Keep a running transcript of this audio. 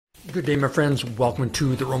Good day, my friends. Welcome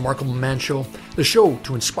to the Remarkable Man Show, the show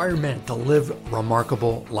to inspire men to live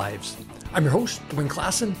remarkable lives. I'm your host, Dwayne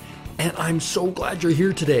Klassen, and I'm so glad you're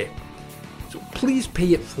here today. So please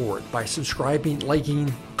pay it forward by subscribing,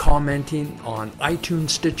 liking, commenting on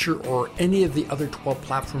iTunes, Stitcher, or any of the other 12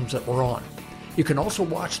 platforms that we're on. You can also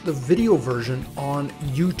watch the video version on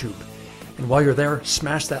YouTube. And while you're there,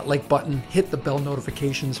 smash that like button, hit the bell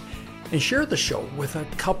notifications, and share the show with a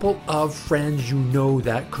couple of friends you know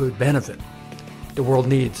that could benefit. The world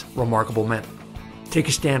needs remarkable men. Take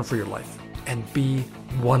a stand for your life and be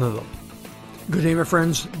one of them. Good day, my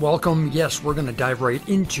friends. Welcome. Yes, we're going to dive right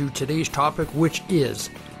into today's topic, which is,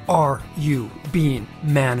 are you being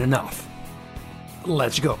man enough?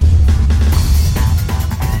 Let's go.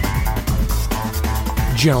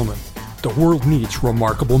 Gentlemen, the world needs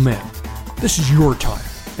remarkable men. This is your time,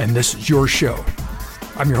 and this is your show.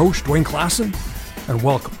 I'm your host, Dwayne Klassen, and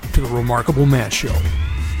welcome to the Remarkable Man Show.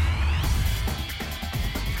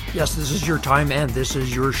 Yes, this is your time and this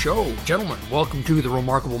is your show. Gentlemen, welcome to the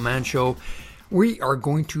Remarkable Man Show. We are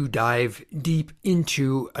going to dive deep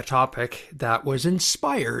into a topic that was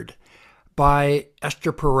inspired by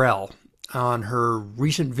Esther Perel on her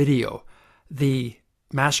recent video, The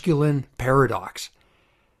Masculine Paradox.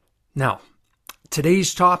 Now,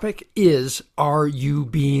 today's topic is, are you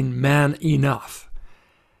being man enough?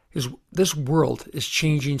 This world is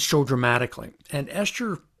changing so dramatically. And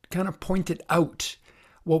Esther kind of pointed out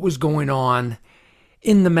what was going on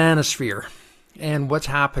in the manosphere and what's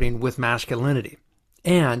happening with masculinity.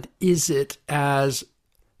 And is it as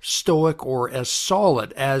stoic or as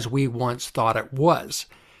solid as we once thought it was?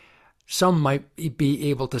 Some might be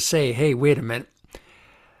able to say, hey, wait a minute.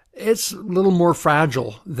 It's a little more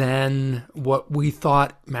fragile than what we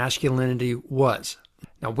thought masculinity was.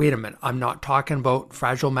 Now, wait a minute. I'm not talking about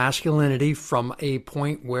fragile masculinity from a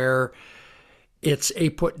point where it's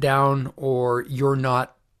a put down or you're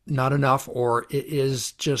not enough, or it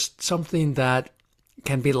is just something that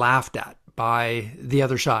can be laughed at by the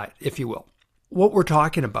other side, if you will. What we're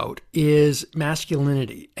talking about is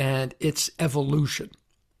masculinity and its evolution.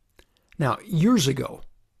 Now, years ago,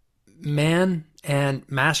 man and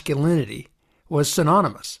masculinity was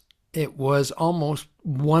synonymous. It was almost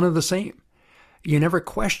one of the same. You never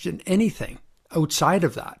questioned anything outside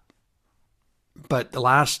of that. But the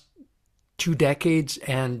last 2 decades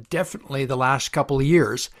and definitely the last couple of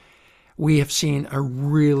years, we have seen a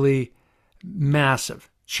really massive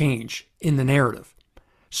change in the narrative.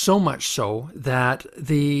 So much so that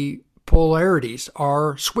the polarities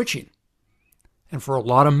are switching. And for a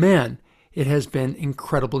lot of men, it has been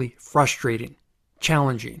incredibly frustrating,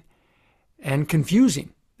 challenging, and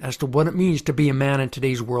confusing as to what it means to be a man in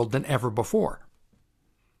today's world than ever before.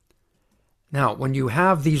 Now, when you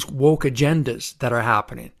have these woke agendas that are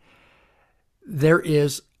happening, there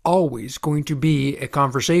is always going to be a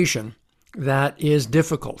conversation that is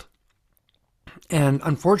difficult. And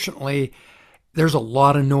unfortunately, there's a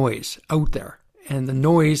lot of noise out there. And the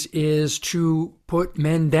noise is to put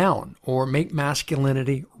men down or make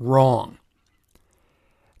masculinity wrong.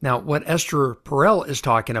 Now, what Esther Perel is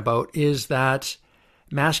talking about is that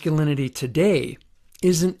masculinity today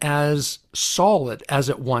isn't as solid as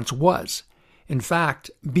it once was. In fact,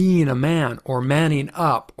 being a man or manning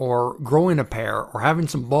up or growing a pair or having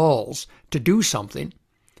some balls to do something,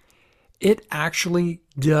 it actually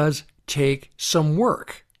does take some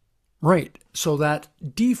work, right? So that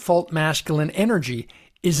default masculine energy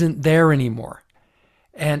isn't there anymore.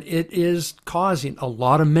 And it is causing a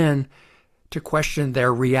lot of men to question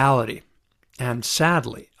their reality. And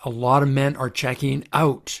sadly, a lot of men are checking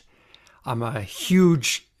out. I'm a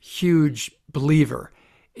huge believer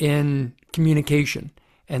in communication,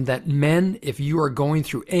 and that men, if you are going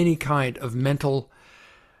through any kind of mental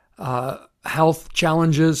health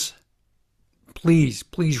challenges,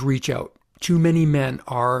 please reach out. Too many men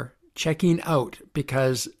are checking out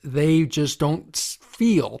because they just don't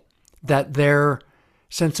feel that their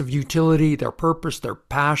sense of utility, their purpose, their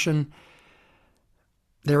passion,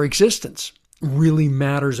 their existence really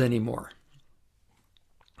matters anymore.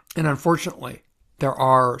 And unfortunately, there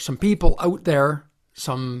are some people out there,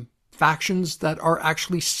 some factions that are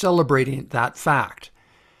actually celebrating that fact.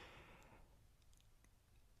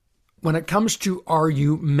 When it comes to, are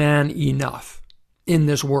you man enough in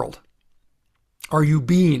this world? Are you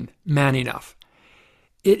being man enough?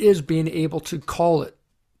 It is being able to call it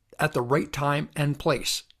at the right time and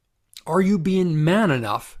place. Are you being man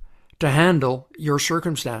enough to handle your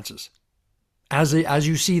circumstances as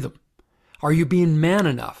you see them? Are you being man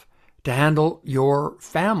enough to handle your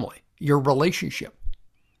family, your relationship?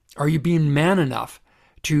 Are you being man enough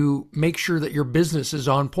to make sure that your business is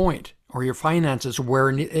on point or your finances where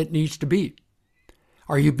it needs to be?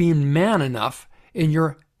 Are you being man enough in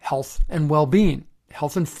your health and well-being,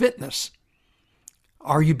 health and fitness?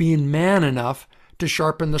 Are you being man enough to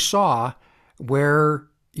sharpen the saw where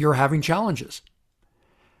you're having challenges?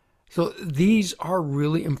 So these are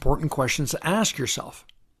really important questions to ask yourself.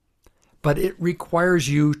 But it requires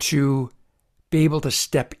you to be able to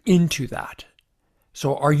step into that.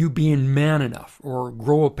 So are you being man enough, or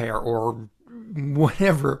grow a pair, or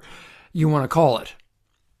whatever you want to call it?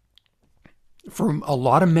 For a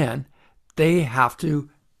lot of men, they have to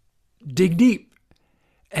dig deep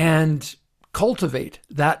and cultivate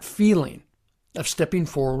that feeling of stepping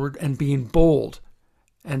forward and being bold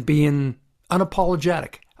and being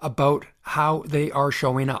unapologetic about how they are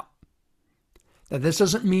showing up. Now, this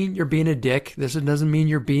doesn't mean you're being a dick. This doesn't mean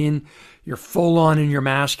you're full on in your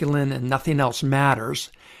masculine and nothing else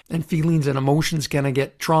matters, and feelings and emotions gonna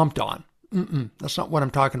get tromped on. That's not what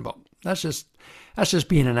I'm talking about. That's just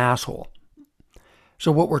being an asshole.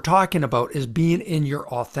 So what we're talking about is being in your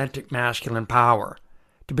authentic masculine power,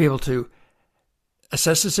 to be able to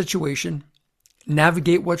assess the situation,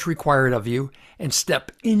 navigate what's required of you, and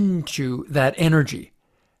step into that energy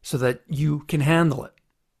so that you can handle it.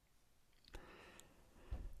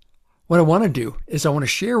 What I want to do is I want to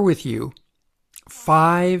share with you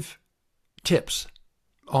 5 tips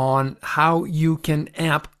on how you can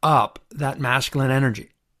amp up that masculine energy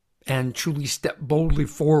and truly step boldly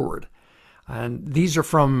forward. And these are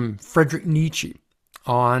from Friedrich Nietzsche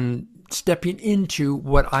on stepping into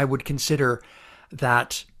what I would consider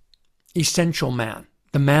that essential man,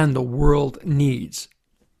 the man the world needs.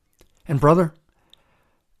 And brother,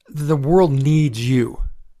 the world needs you.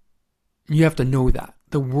 You have to know that.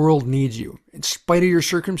 The world needs you. In spite of your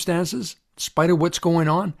circumstances, in spite of what's going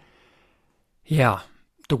on, yeah,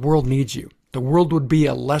 the world needs you. The world would be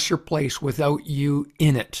a lesser place without you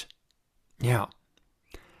in it. Yeah.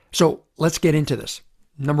 So let's get into this.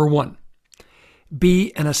 Number 1,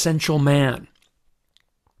 be an essential man.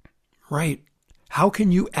 Right. How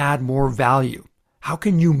can you add more value? How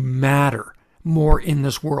can you matter more in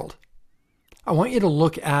this world? I want you to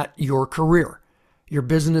look at your career, your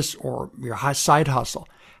business, or your side hustle.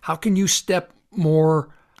 How can you step more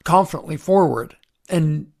confidently forward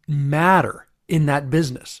and matter in that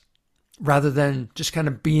business rather than just kind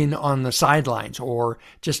of being on the sidelines or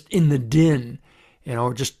just in the din,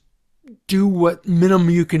 just do what minimum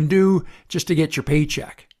you can do just to get your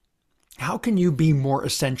paycheck? How can you be more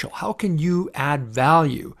essential? How can you add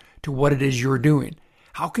value to what it is you're doing?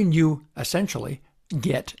 How can you essentially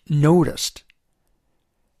get noticed?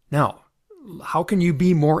 Now, how can you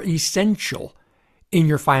be more essential in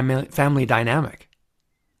your family dynamic?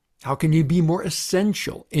 How can you be more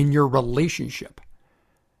essential in your relationship?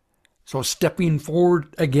 So stepping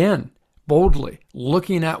forward again, boldly,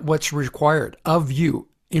 looking at what's required of you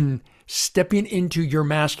in stepping into your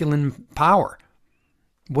masculine power.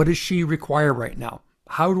 What does she require right now?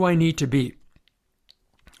 How do I need to be?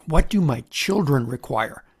 What do my children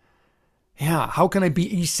require? Yeah, how can I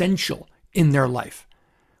be essential in their life?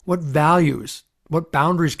 What values, what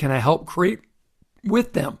boundaries can I help create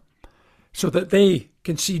with them so that they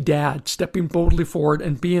can see dad stepping boldly forward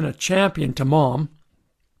and being a champion to mom,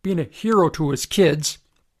 being a hero to his kids,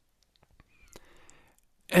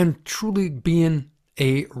 and truly being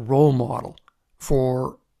a role model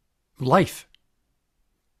for life?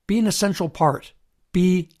 Be an essential part.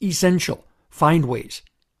 Be essential. Find ways.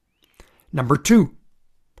 Number 2,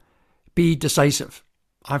 be decisive.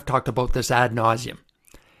 I've talked about this ad nauseum.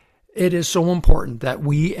 It is so important that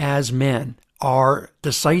we as men are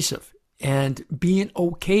decisive and being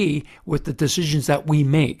okay with the decisions that we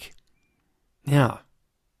make. Yeah.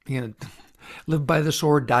 Live by the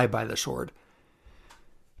sword, die by the sword.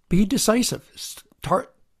 Be decisive.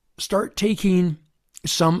 Start taking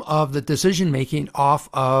some of the decision making off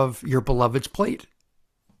of your beloved's plate.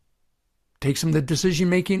 Take some of the decision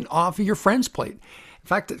making off of your friend's plate. In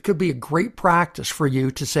fact, it could be a great practice for you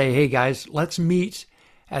to say, hey guys, let's meet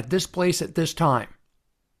at this place at this time.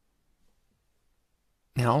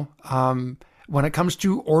 When it comes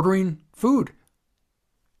to ordering food,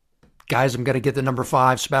 guys, I'm going to get the number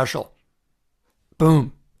 5 special.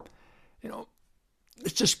 Boom.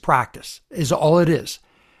 It's just practice is all it is.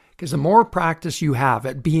 Because the more practice you have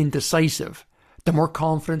at being decisive, the more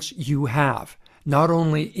confidence you have, not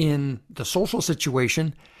only in the social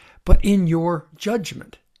situation, but in your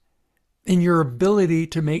judgment, in your ability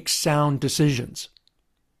to make sound decisions.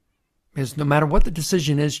 Because no matter what the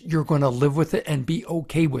decision is, you're going to live with it and be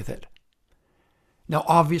okay with it. Now,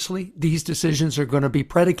 obviously, these decisions are going to be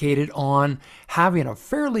predicated on having a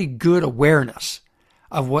fairly good awareness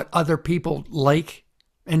of what other people like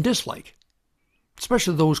and dislike,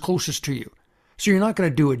 especially those closest to you. So you're not going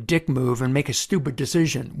to do a dick move and make a stupid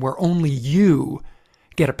decision where only you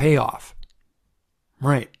get a payoff.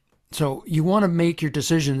 Right. So you want to make your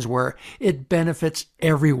decisions where it benefits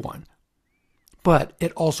everyone, but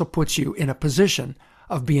it also puts you in a position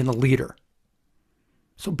of being a leader.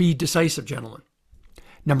 So be decisive, gentlemen.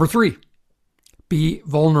 Number 3, be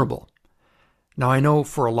vulnerable. Now, I know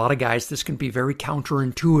for a lot of guys, this can be very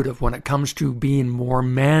counterintuitive when it comes to being more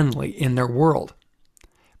manly in their world.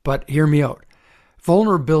 But hear me out.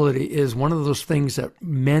 Vulnerability is one of those things that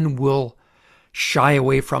men will shy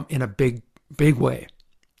away from in a big way.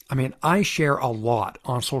 I mean, I share a lot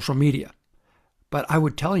on social media, but I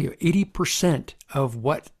would tell you 80% of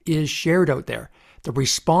what is shared out there, the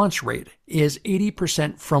response rate is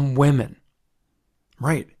 80% from women.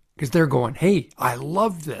 Right. Because they're going, hey, I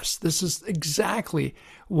love this. This is exactly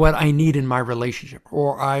what I need in my relationship,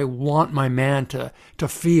 or I want my man to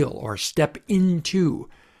feel or step into.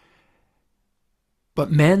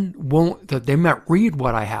 But men won't, they might read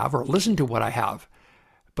what I have or listen to what I have,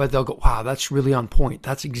 but they'll go, wow, that's really on point.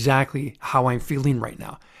 That's exactly how I'm feeling right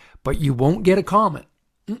now. But you won't get a comment.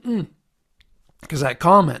 Because that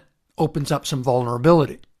comment opens up some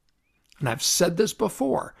vulnerability. And I've said this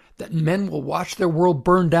before, that men will watch their world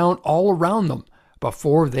burn down all around them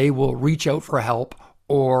before they will reach out for help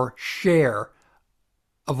or share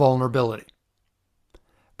a vulnerability.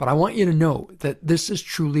 But I want you to know that this is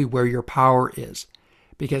truly where your power is.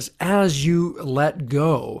 Because as you let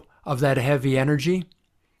go of that heavy energy,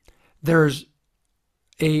 there's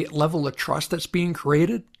a level of trust that's being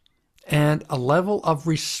created and a level of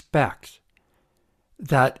respect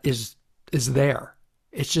that is there.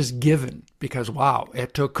 It's just given because, wow,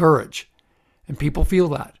 it took courage. And people feel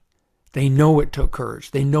that. They know it took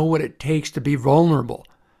courage. They know what it takes to be vulnerable.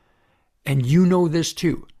 And you know this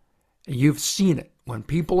too. You've seen it. When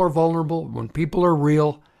people are vulnerable, when people are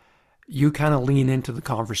real, you kind of lean into the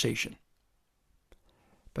conversation.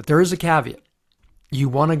 But there is a caveat. You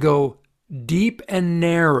want to go deep and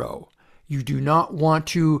narrow. You do not want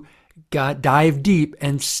to dive deep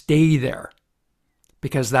and stay there,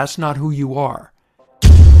 because that's not who you are.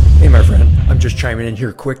 Hey, my friend, I'm just chiming in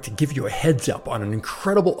here quick to give you a heads up on an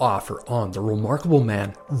incredible offer on the Remarkable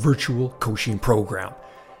Man Virtual Coaching Program.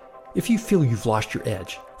 If you feel you've lost your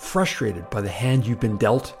edge, frustrated by the hand you've been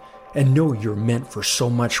dealt, and know you're meant for so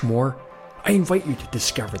much more, I invite you to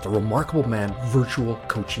discover the Remarkable Man Virtual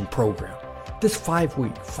Coaching Program. This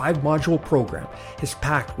 5-week, 5-module program is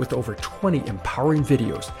packed with over 20 empowering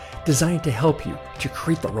videos designed to help you to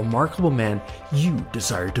create the remarkable man you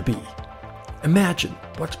desire to be. Imagine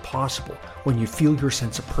what's possible when you feel your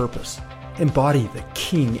sense of purpose, embody the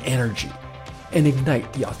king energy, and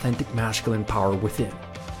ignite the authentic masculine power within.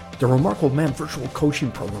 The Remarkable Man Virtual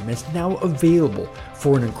Coaching Program is now available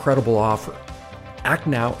for an incredible offer. Act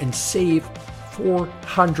now and save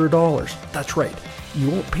 $400. That's right,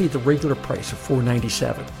 you won't pay the regular price of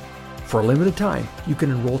 $497. For a limited time, you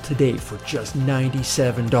can enroll today for just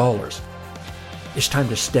 $97. It's time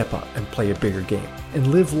to step up and play a bigger game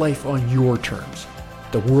and live life on your terms.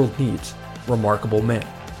 The world needs remarkable men.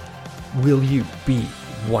 Will you be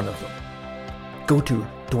one of them? Go to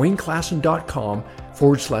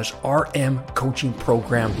DwayneClassen.com/RM coaching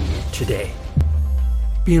program today.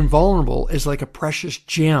 Being vulnerable is like a precious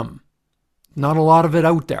gem. Not a lot of it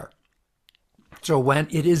out there. So when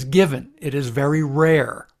it is given, it is very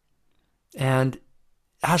rare and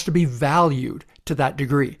has to be valued to that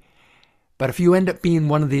degree. But if you end up being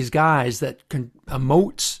one of these guys that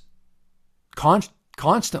emotes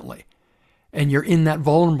constantly and you're in that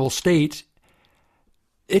vulnerable state,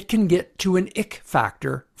 it can get to an ick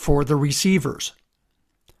factor for the receivers.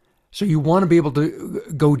 So you want to be able to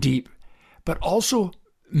go deep, but also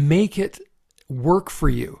make it work for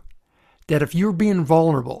you. That if you're being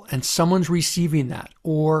vulnerable and someone's receiving that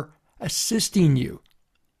or assisting you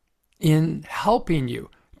in helping you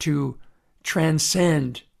to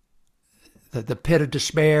transcend the pit of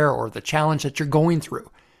despair or the challenge that you're going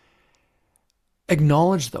through,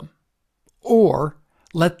 acknowledge them or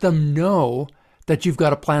let them know that you've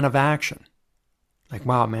got a plan of action. Like,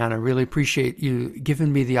 wow, man, I really appreciate you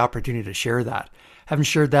giving me the opportunity to share that. Haven't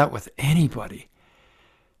shared that with anybody.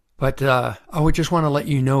 But I would just want to let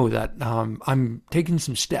you know that I'm taking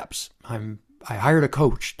some steps. I hired a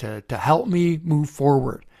coach to help me move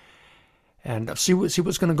forward and see what's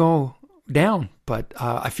going to go down. But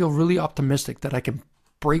I feel really optimistic that I can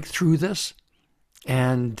break through this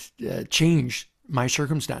and change my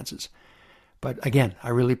circumstances. But again, I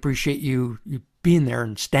really appreciate you being there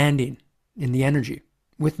and standing in the energy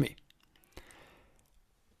with me.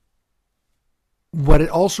 what it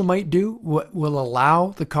also might do, what will allow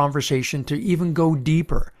the conversation to even go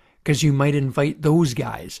deeper, because you might invite those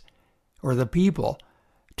guys or the people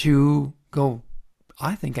to go,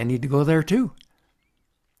 I think I need to go there too.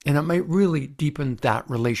 And it might really deepen that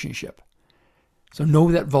relationship. So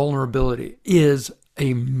know that vulnerability is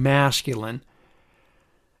a masculine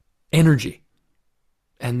energy.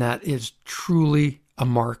 And that is truly a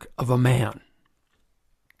mark of a man.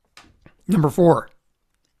 Number 4,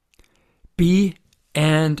 be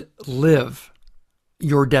and live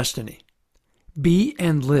your destiny. Be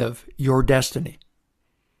and live your destiny.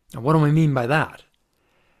 Now, what do I mean by that?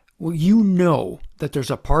 Well, you know that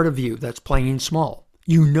there's a part of you that's playing small.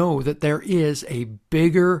 You know that there is a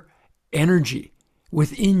bigger energy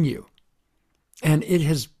within you, and it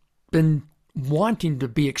has been wanting to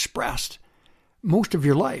be expressed most of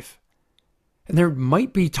your life. And there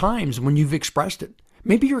might be times when you've expressed it.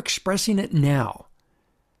 Maybe you're expressing it now.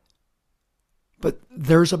 But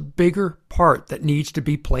there's a bigger part that needs to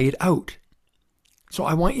be played out. So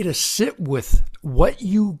I want you to sit with what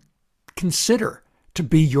you consider to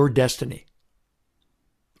be your destiny.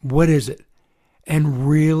 What is it? And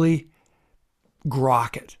really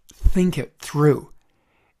grok it. Think it through.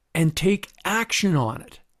 And take action on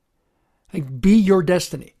it. Like, be your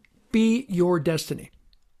destiny. Be your destiny.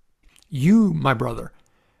 You, my brother,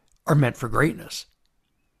 are meant for greatness.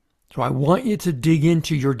 So I want you to dig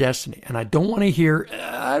into your destiny. And I don't want to hear,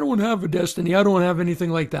 I don't have a destiny. I don't have anything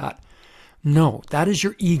like that. No, that is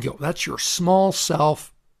your ego. That's your small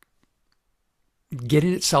self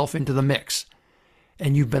getting itself into the mix.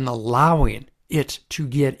 And you've been allowing it to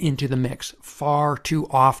get into the mix far too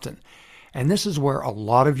often. And this is where a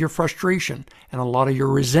lot of your frustration and a lot of your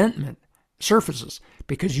resentment surfaces,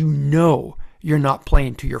 because you know you're not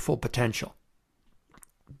playing to your full potential.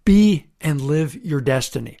 Be and live your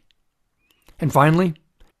destiny. And finally,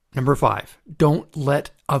 number 5, don't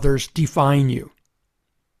let others define you.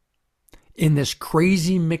 In this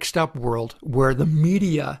crazy mixed up world where the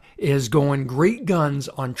media is going great guns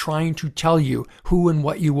on trying to tell you who and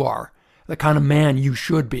what you are, the kind of man you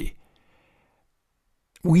should be,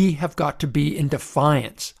 we have got to be in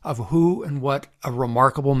defiance of who and what a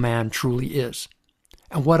remarkable man truly is,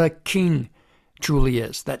 and what a king truly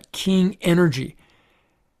is, that king energy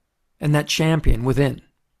and that champion within.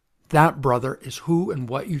 That, brother, is who and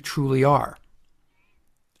what you truly are.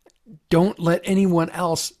 Don't let anyone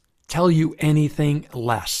else tell you anything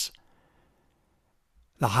less.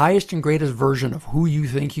 The highest and greatest version of who you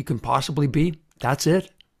think you can possibly be, that's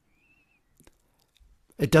it.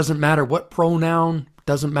 It doesn't matter what pronoun,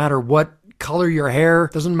 doesn't matter what color your hair,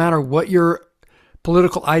 doesn't matter what your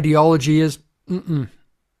political ideology is.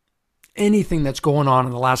 Anything that's going on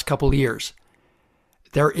in the last couple of years.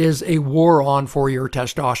 There is a war on for your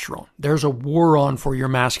testosterone. There's a war on for your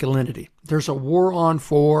masculinity. There's a war on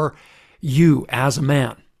for you as a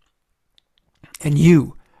man. And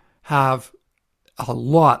you have a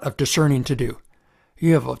lot of discerning to do.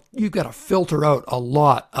 You've got to filter out a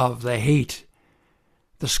lot of the hate,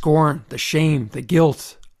 the scorn, the shame, the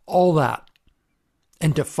guilt, all that,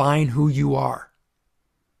 and define who you are.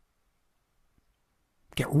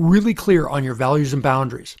 Get really clear on your values and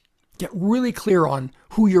boundaries. Get really clear on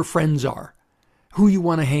who your friends are, who you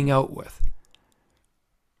want to hang out with.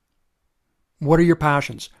 What are your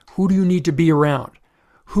passions? Who do you need to be around?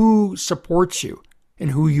 Who supports you in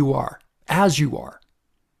who you are, as you are?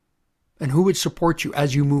 And who would support you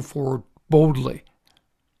as you move forward boldly?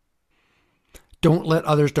 Don't let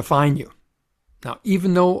others define you. Now,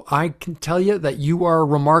 even though I can tell you that you are a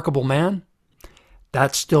remarkable man,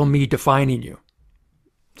 that's still me defining you.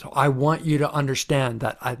 So I want you to understand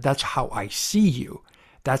that that's how I see you.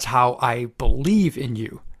 That's how I believe in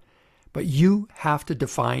you. But you have to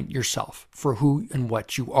define yourself for who and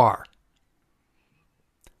what you are.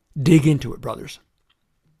 Dig into it, brothers.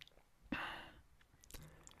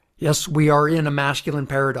 Yes, we are in a masculine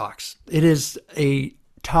paradox. It is a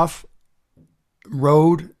tough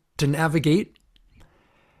road to navigate.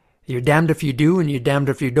 You're damned if you do and you're damned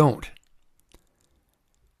if you don't.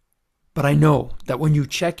 But I know that when you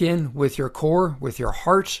check in with your core, with your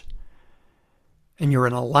heart, and you're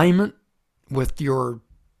in alignment with your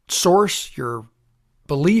source, your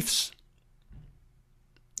beliefs,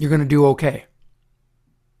 you're going to do okay.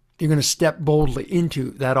 You're going to step boldly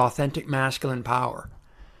into that authentic masculine power.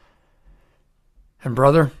 And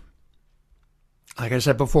brother, like I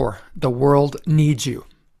said before, the world needs you.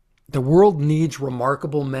 The world needs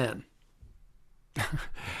remarkable men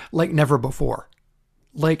like never before.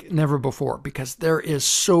 Like never before, because there is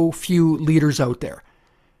so few leaders out there.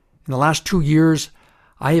 In the last 2 years,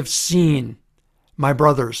 I have seen my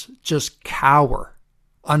brothers just cower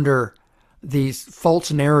under these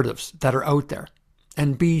false narratives that are out there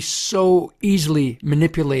and be so easily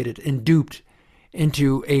manipulated and duped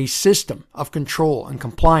into a system of control and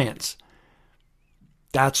compliance.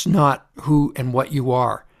 That's not who and what you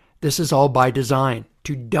are. This is all by design,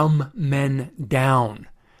 to dumb men down.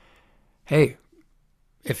 Hey,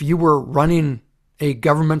 if you were running a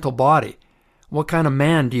governmental body, what kind of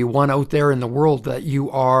man do you want out there in the world that you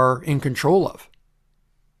are in control of?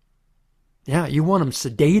 Yeah, you want him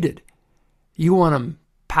sedated. You want him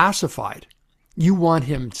pacified. You want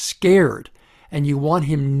him scared. And you want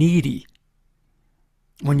him needy.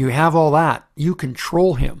 When you have all that, you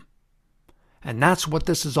control him. And that's what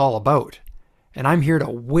this is all about. And I'm here to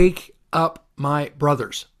wake up my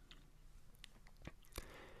brothers.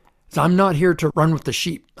 So I'm not here to run with the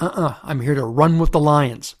sheep. I'm here to run with the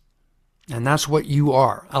lions. And that's what you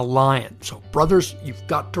are, a lion. So brothers, you've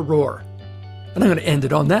got to roar. And I'm going to end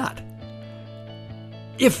it on that.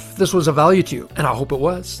 If this was of value to you, and I hope it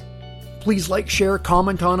was, please like, share,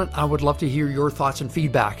 comment on it. I would love to hear your thoughts and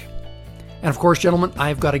feedback. And of course, gentlemen,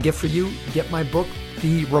 I've got a gift for you. Get my book,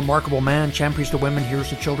 The Remarkable Man, Champions to Women, Heroes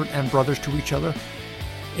to Children, and Brothers to Each Other.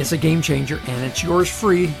 It's a game changer, and it's yours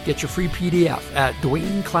free. Get your free PDF at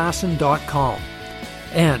DwayneClassen.com.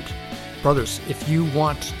 And brothers, if you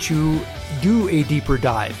want to do a deeper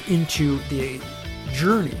dive into the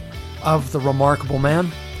journey of the Remarkable Man,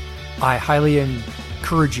 I highly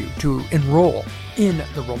encourage you to enroll in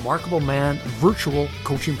the Remarkable Man virtual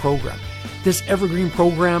coaching program. This evergreen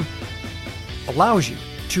program allows you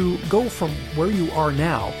to go from where you are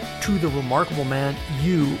now to the remarkable man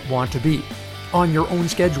you want to be on your own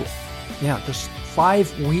schedule. Yeah, this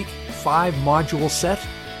 5-week, 5-module set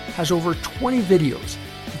has over 20 videos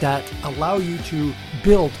that allow you to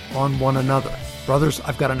build on one another. Brothers,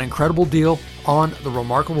 I've got an incredible deal on the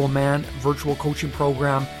Remarkable Man virtual coaching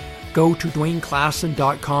program. Go to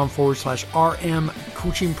DwayneClassen.com/RM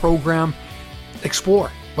coaching program. Explore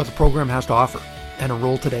what the program has to offer and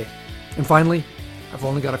enroll today. And finally, I've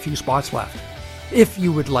only got a few spots left. If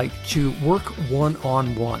you would like to work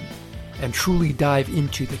one-on-one and truly dive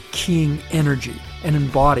into the king energy and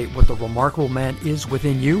embody what the remarkable man is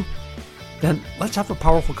within you, then let's have a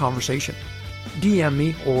powerful conversation. DM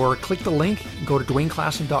me or click the link, go to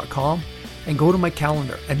DwayneClassen.com and go to my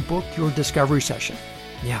calendar and book your discovery session.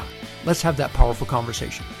 Yeah, let's have that powerful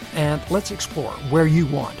conversation and let's explore where you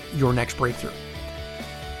want your next breakthrough.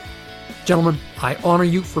 Gentlemen, I honor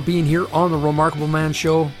you for being here on the Remarkable Man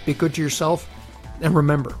Show. Be good to yourself. And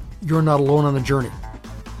remember, you're not alone on the journey.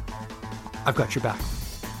 I've got your back.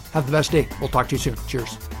 Have the best day. We'll talk to you soon.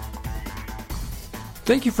 Cheers.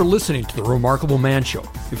 Thank you for listening to the Remarkable Man Show.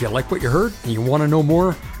 If you like what you heard and you want to know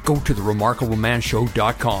more, go to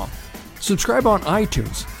theremarkablemanshow.com. Subscribe on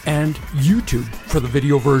iTunes and YouTube for the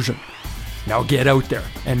video version. Now get out there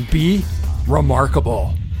and be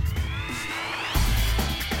remarkable.